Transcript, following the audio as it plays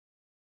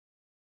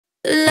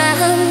La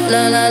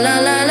la la la la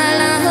la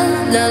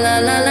la la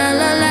la la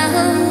la la.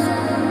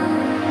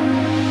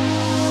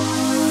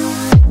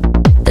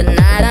 The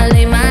night I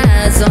lay my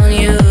eyes on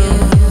you,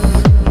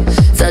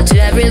 touch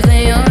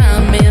everything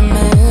around me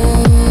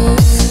move.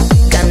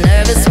 Got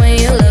nervous when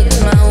you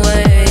looked my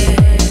way,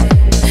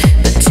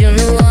 but you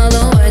knew all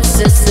the words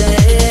to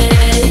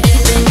say.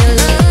 Then your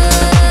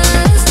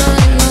love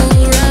started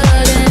moving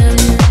right in.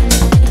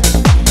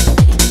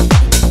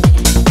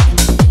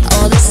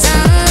 All this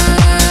time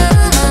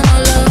I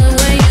love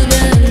where you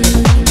been.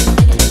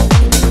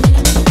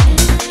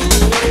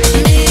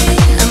 Me,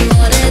 I'm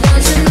more than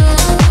don't you know.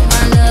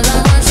 My love, I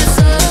want you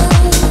so.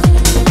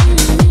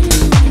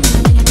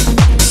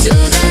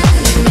 Sugar,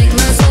 you make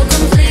my soul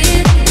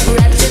complete.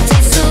 Rapture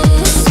tastes so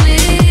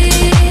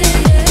sweet.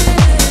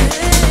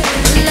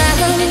 La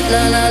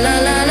la la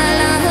la la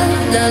la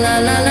la la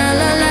la la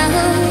la la.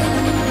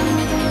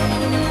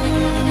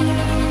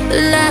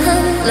 La la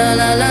la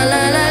la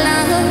la la la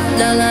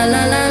la la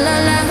la la la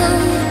la.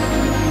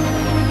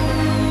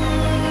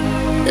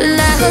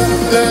 La la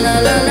la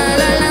la la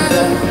la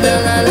la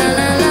la la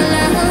la la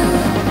la.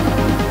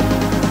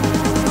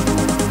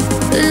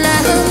 La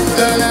la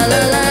la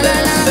la la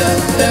la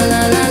la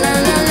la la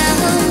la la.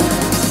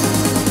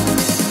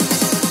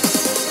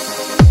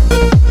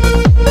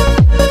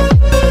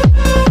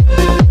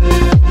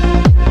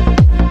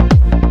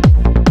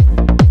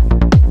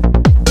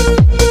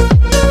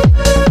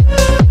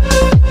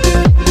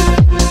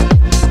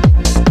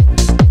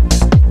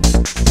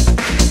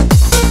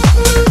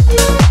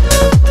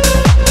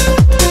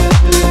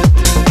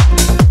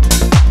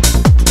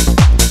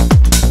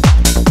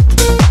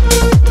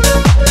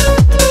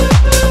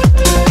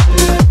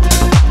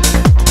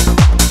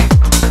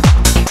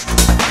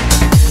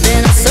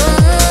 Then I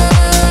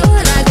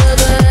soared like a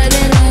bird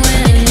in the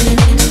wind.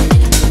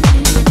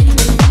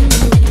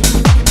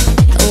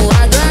 Oh,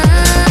 I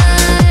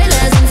glide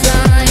as I'm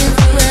flying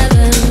through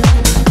heaven.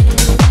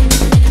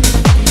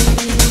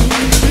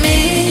 Me,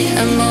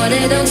 I'm more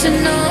than don't you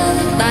know.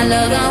 My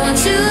love, I want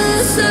you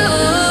so.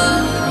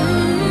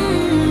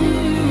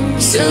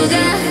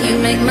 Sugar, you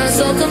make my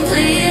soul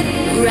complete.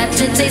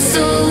 Rapture tastes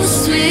so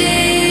sweet.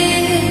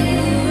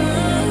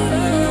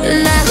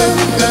 La la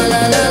la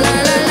la la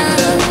la la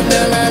la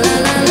la la la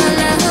la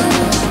la.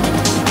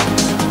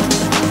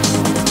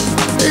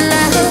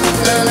 La la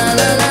la la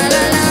la la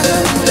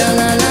la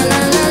la la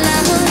la la la.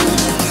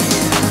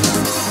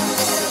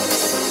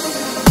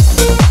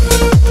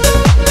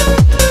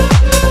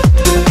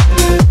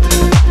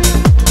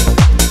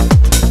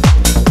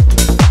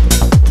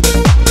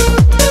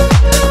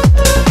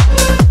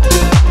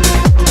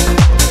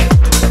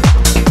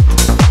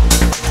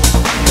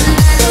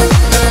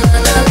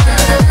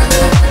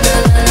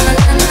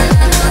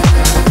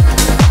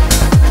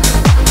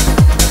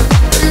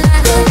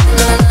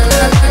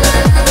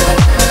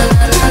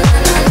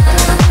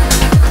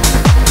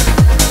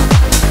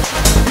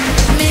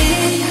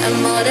 Me, I'm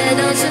more than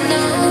don't you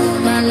know.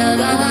 My love,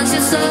 I want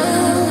you so.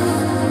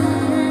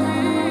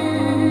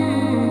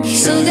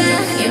 Sugar,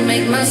 you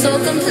make my soul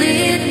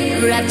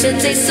complete. Rapture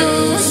tastes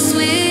so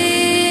sweet.